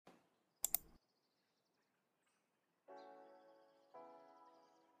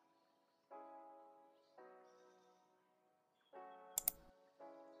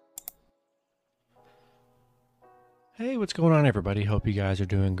Hey, what's going on, everybody? Hope you guys are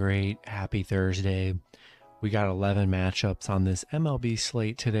doing great. Happy Thursday. We got 11 matchups on this MLB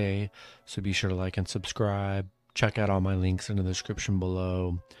slate today, so be sure to like and subscribe. Check out all my links in the description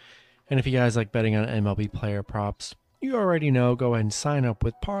below. And if you guys like betting on MLB player props, you already know, go ahead and sign up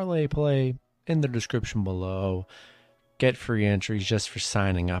with Parlay Play in the description below. Get free entries just for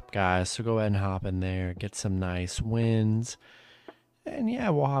signing up, guys. So go ahead and hop in there, get some nice wins. And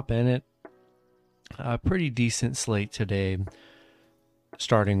yeah, we'll hop in it. A pretty decent slate today,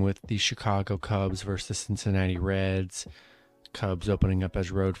 starting with the Chicago Cubs versus the Cincinnati Reds. Cubs opening up as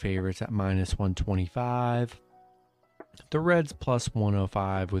road favorites at minus 125. The Reds plus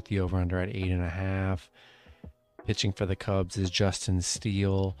 105 with the over-under at 8.5. Pitching for the Cubs is Justin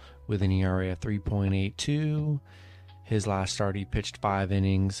Steele with an ERA of 3.82. His last start, he pitched 5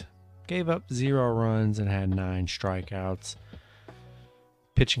 innings, gave up 0 runs, and had 9 strikeouts.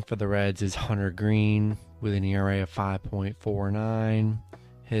 Pitching for the Reds is Hunter Green with an ERA of 5.49.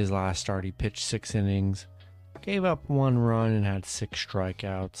 His last start, he pitched 6 innings, gave up 1 run, and had 6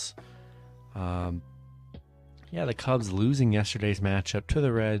 strikeouts. The Cubs losing yesterday's matchup to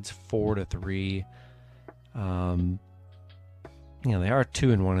the Reds 4-3. They are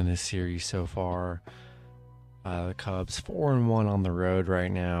 2-1 in this series so far. The Cubs 4-1 on the road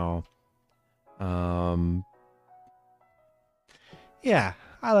right now.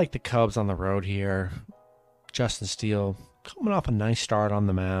 I like the Cubs on the road here. Justin Steele coming off a nice start on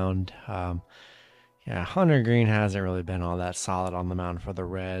the mound. Hunter Green hasn't really been all that solid on the mound for the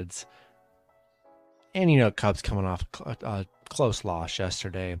Reds. And, Cubs coming off a close loss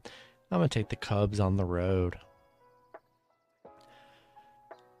yesterday. I'm going to take the Cubs on the road.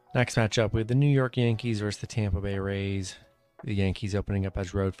 Next matchup, we have the New York Yankees versus the Tampa Bay Rays. The Yankees opening up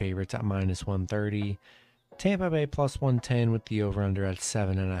as road favorites at minus 130. Tampa Bay plus 110 with the over-under at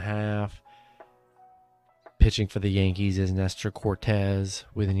 7.5. Pitching for the Yankees is Nestor Cortez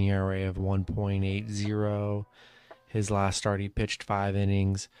with an ERA of 1.80. His last start, he pitched 5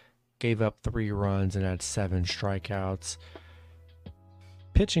 innings, gave up 3 runs, and had 7 strikeouts.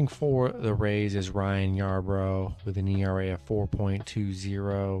 Pitching for the Rays is Ryan Yarbrough with an ERA of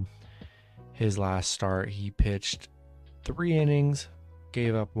 4.20. His last start, he pitched 3 innings,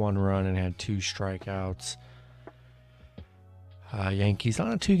 gave up 1 run, and had 2 strikeouts. Yankees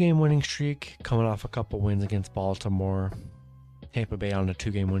on a 2-game winning streak, coming off a couple wins against Baltimore. Tampa Bay on a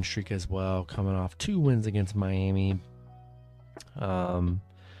 2-game win streak as well, coming off 2 wins against Miami.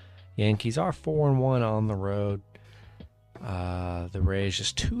 Yankees are 4-1 on the road. The Rays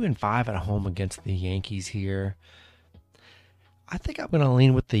just 2-5 at home against the Yankees here. I think I'm going to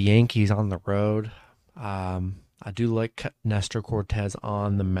lean with the Yankees on the road. I do like Nestor Cortez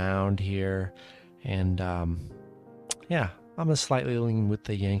on the mound here. And, I'm going to slightly lean with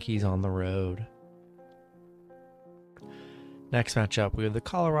the Yankees on the road. Next matchup, we have the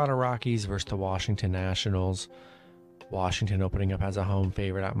Colorado Rockies versus the Washington Nationals. Washington opening up as a home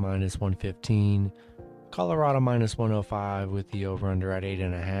favorite at minus 115. Colorado minus 105 with the over-under at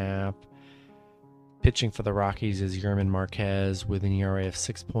 8.5. Pitching for the Rockies is Yerman Marquez with an ERA of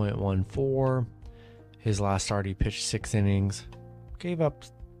 6.14. His last start, he pitched 6 innings, gave up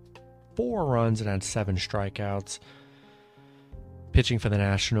 4 runs, and had 7 strikeouts. Pitching for the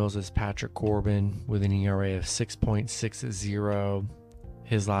Nationals is Patrick Corbin with an ERA of 6.60.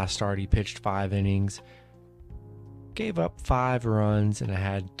 His last start, he pitched 5 innings, gave up 5 runs, and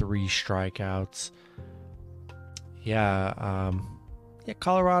had 3 strikeouts.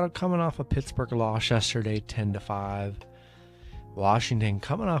 Colorado coming off a Pittsburgh loss yesterday, 10-5. Washington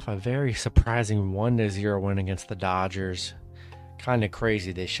coming off a very surprising 1-0 win against the Dodgers. Kind of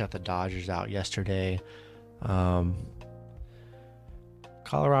crazy they shut the Dodgers out yesterday.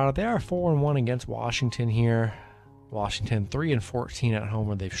 Colorado, they are 4-1 against Washington here. Washington 3-14 at home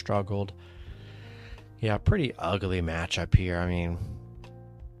where they've struggled. Yeah, pretty ugly matchup here. I mean,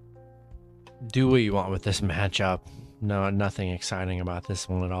 do what you want with this matchup. No, nothing exciting about this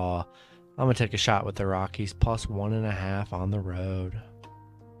one at all. I'm going to take a shot with the Rockies plus 1.5 on the road.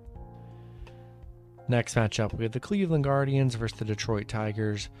 Next matchup, we have the Cleveland Guardians versus the Detroit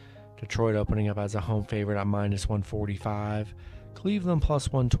Tigers. Detroit opening up as a home favorite at minus 145. Cleveland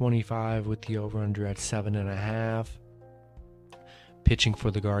plus 125 with the over-under at 7.5. Pitching for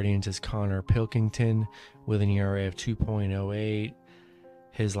the Guardians is Connor Pilkington with an ERA of 2.08.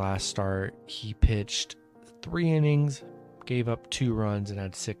 His last start, he pitched 3 innings, gave up 2 runs, and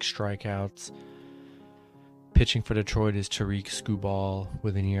had 6 strikeouts. Pitching for Detroit is Tariq Skubal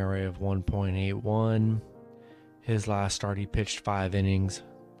with an ERA of 1.81. His last start, he pitched 5 innings,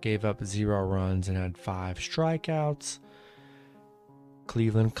 gave up 0 runs, and had 5 strikeouts.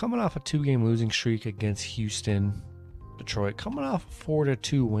 Cleveland coming off a 2-game losing streak against Houston. Detroit coming off a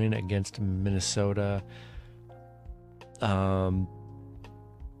 4-2 win against Minnesota. Yeah,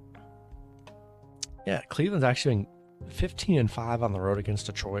 Cleveland's actually been 15-5 on the road against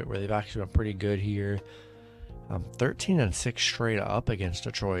Detroit, where they've actually been pretty good here. 13-6 straight up against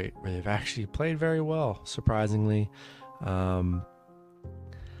Detroit, where they've actually played very well, surprisingly. I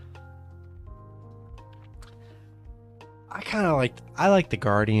like the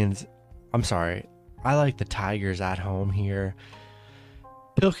Guardians. I like the Tigers at home here.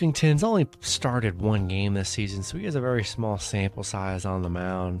 Pilkington's only started one game this season, so he has a very small sample size on the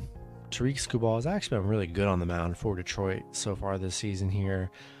mound. Tariq Skubal has actually been really good on the mound for Detroit so far this season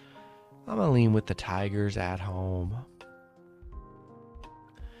here. I'm going to lean with the Tigers at home.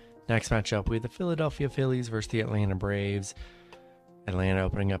 Next matchup, we have the Philadelphia Phillies versus the Atlanta Braves. Atlanta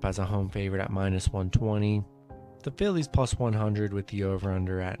opening up as a home favorite at -120. The Phillies +100 with the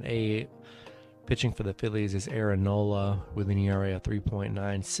over-under at 8. Pitching for the Phillies is Aaron Nola with an ERA of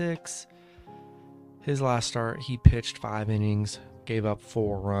 3.96. His last start, he pitched 5 innings, gave up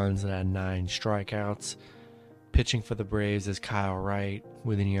 4 runs and had 9 strikeouts. Pitching for the Braves is Kyle Wright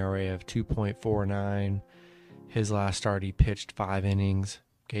with an ERA of 2.49. His last start, he pitched 5 innings,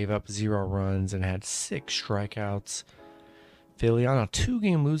 gave up 0 runs and had 6 strikeouts. Philly on a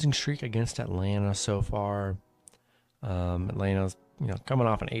 2-game losing streak against Atlanta so far. Atlanta's coming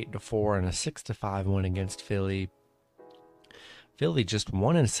off an 8-4 and a 6-5 win against Philly. Philly just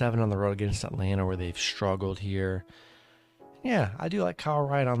 1-7 on the road against Atlanta, where they've struggled here. Yeah, I do like Kyle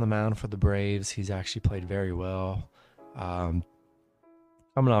Wright on the mound for the Braves. He's actually played very well. Coming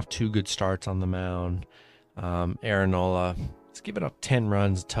off 2 good starts on the mound. Aaron Nola has given up 10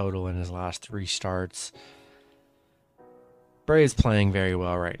 runs total in his last 3 starts. Braves playing very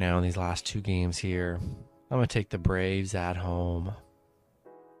well right now in these last 2 games here. I'm going to take the Braves at home.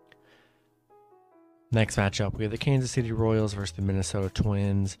 Next matchup, we have the Kansas City Royals versus the Minnesota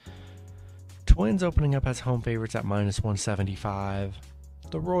Twins. Twins opening up as home favorites at -175.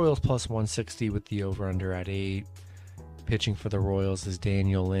 The Royals +160 with the over-under at 8. Pitching for the Royals is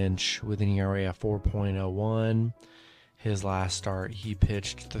Daniel Lynch with an ERA of 4.01. His last start, he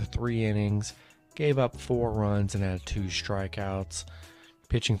pitched 3 innings, gave up 4 runs and had 2 strikeouts.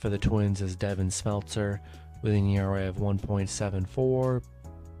 Pitching for the Twins is Devin Smeltzer with an ERA of 1.74.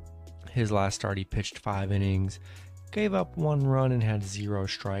 His last start, he pitched 5 innings, gave up 1 run and had 0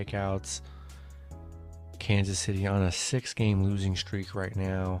 strikeouts. Kansas City on a 6-game losing streak right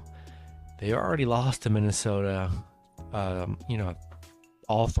now. They already lost to Minnesota,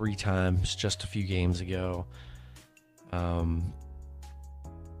 all 3 times just a few games ago.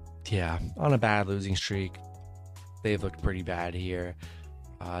 Yeah, on a bad losing streak. They've looked pretty bad here.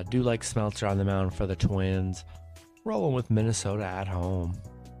 Do like Smeltzer on the mound for the Twins. Rolling with Minnesota at home.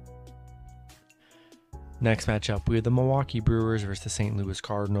 Next matchup, we have the Milwaukee Brewers versus the St. Louis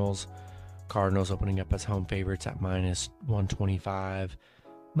Cardinals. Cardinals opening up as home favorites at -125.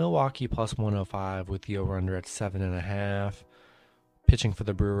 Milwaukee +105 with the over-under at 7.5. Pitching for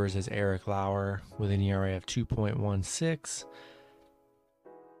the Brewers is Eric Lauer with an ERA of 2.16.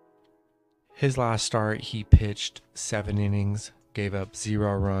 His last start, he pitched 7 innings, gave up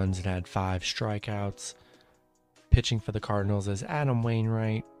 0 runs and had 5 strikeouts. Pitching for the Cardinals is Adam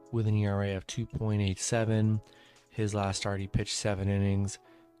Wainwright with an ERA of 2.87. His last start, he pitched 7 innings,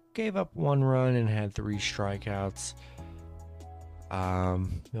 gave up 1 run and had 3 strikeouts.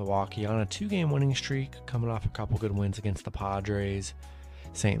 Milwaukee on a 2-game winning streak, coming off a couple good wins against the Padres.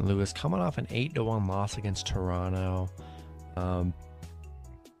 St. Louis coming off an 8-1 loss against Toronto.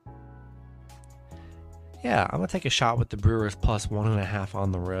 Yeah, I'm going to take a shot with the Brewers +1.5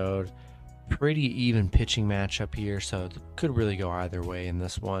 on the road. Pretty even pitching matchup here, so it could really go either way in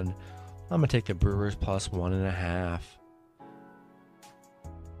this one. I'm going to take the Brewers +1.5.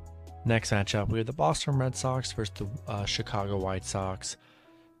 Next matchup, we have the Boston Red Sox versus the Chicago White Sox.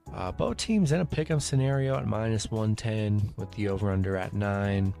 Both teams in a pick'em scenario at -110 with the over-under at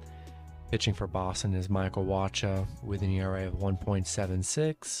 9. Pitching for Boston is Michael Wacha with an ERA of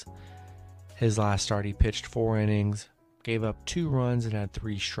 1.76. His last start, he pitched 4 innings, gave up 2 runs and had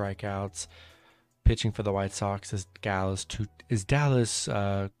 3 strikeouts. Pitching for the White Sox is Dallas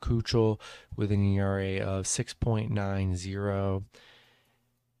Keuchel with an ERA of 6.90.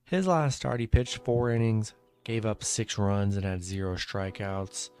 His last start, he pitched 4 innings, gave up 6 runs and had 0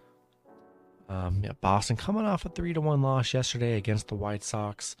 strikeouts. Boston coming off a 3-1 loss yesterday against the White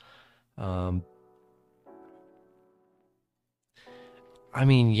Sox. I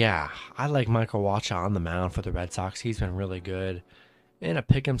like Michael Wacha on the mound for the Red Sox. He's been really good. In a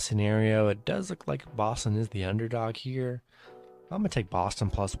pick'em scenario, it does look like Boston is the underdog here. I'm going to take Boston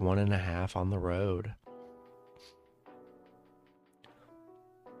 +1.5 on the road.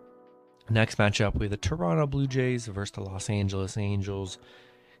 Next matchup, we have the Toronto Blue Jays versus the Los Angeles Angels.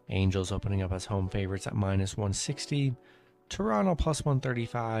 Angels opening up as home favorites at minus 160. Toronto plus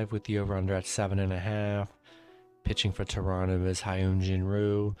 135 with the over-under at 7.5. Pitching for Toronto is Hyun-Jin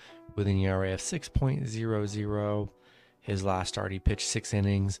Ryu with an ERA of 6.00. His last start, he pitched 6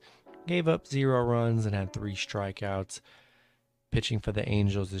 innings, gave up 0 runs, and had 3 strikeouts. Pitching for the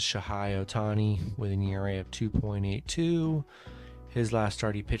Angels is Shohei Ohtani with an ERA of 2.82. His last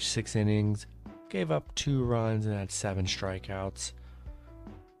start, he pitched 6 innings, gave up 2 runs, and had 7 strikeouts.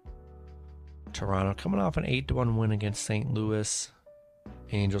 Toronto coming off an 8-1 win against St. Louis.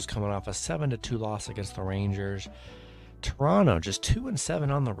 Angels coming off a 7-2 loss against the Rangers. Toronto just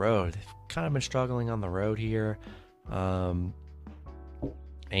 2-7 on the road. They've kind of been struggling on the road here.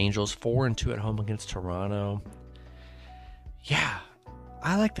 Angels 4-2 at home against Toronto. Yeah,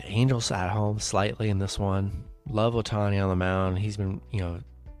 I like the Angels at home slightly in this one. Love Ohtani on the mound. He's been,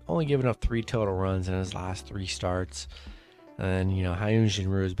 only giving up 3 total runs in his last 3 starts. And, Hyun-Jin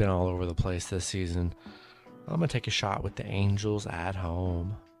Ryu has been all over the place this season. I'm going to take a shot with the Angels at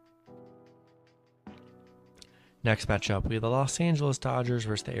home. Next matchup, we have the Los Angeles Dodgers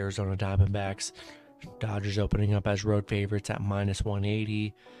versus the Arizona Diamondbacks. Dodgers opening up as road favorites at minus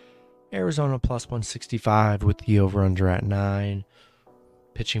 180. Arizona plus 165 with the over-under at 9.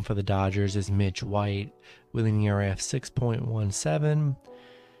 Pitching for the Dodgers is Mitch White with an ERA of 6.17.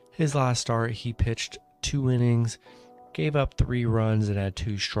 His last start, he pitched 2 innings, gave up 3 runs, and had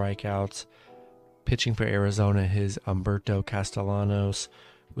 2 strikeouts. Pitching for Arizona is Humberto Castellanos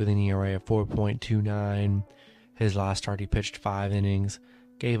with an ERA of 4.29. His last start, he pitched 5 innings,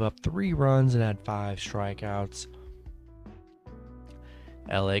 gave up 3 runs, and had 5 strikeouts.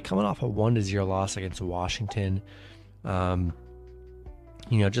 LA coming off a 1-0 loss against Washington.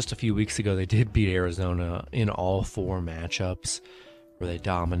 Just a few weeks ago, they did beat Arizona in all 4 matchups where they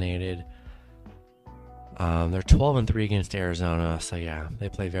dominated. They're 12-3 against Arizona, so yeah, they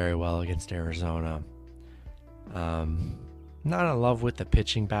play very well against Arizona. Not in love with the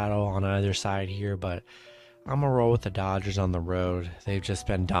pitching battle on either side here, but I'm going to roll with the Dodgers on the road. They've just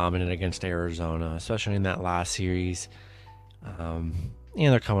been dominant against Arizona, especially in that last series. And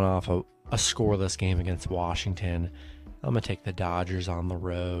they're coming off a scoreless game against Washington. I'm going to take the Dodgers on the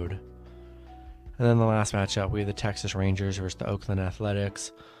road. And then the last matchup, we have the Texas Rangers versus the Oakland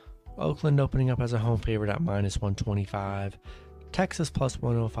Athletics. Oakland opening up as a home favorite at minus 125. Texas plus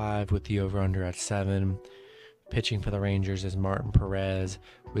 105 with the over-under at 7. Pitching for the Rangers is Martin Perez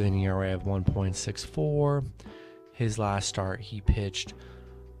with an ERA of 1.64. His last start, he pitched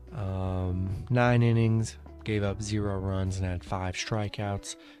 9 innings, gave up 0 runs, and had 5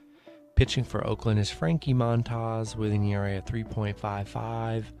 strikeouts. Pitching for Oakland is Frankie Montas with an ERA of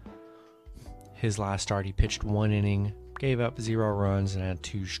 3.55. His last start, he pitched 1 inning, gave up 0 runs, and had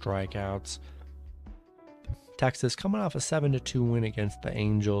 2 strikeouts. Texas coming off a 7-2 win against the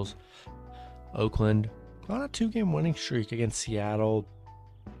Angels. Oakland on a 2-game winning streak against Seattle.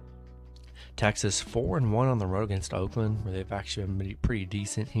 Texas 4-1 on the road against Oakland, where they've actually been pretty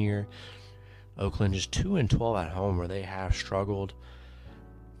decent here. Oakland just 2-12 at home, where they have struggled.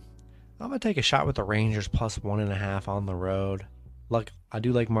 I'm going to take a shot with the Rangers plus 1.5 on the road. I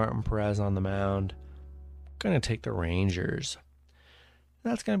do like Martin Perez on the mound. Going to take the Rangers.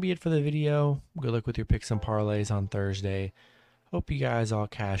 That's going to be it for the video. Good luck with your picks and parlays on Thursday. Hope you guys all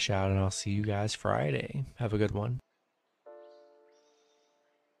cash out, and I'll see you guys Friday. Have a good one.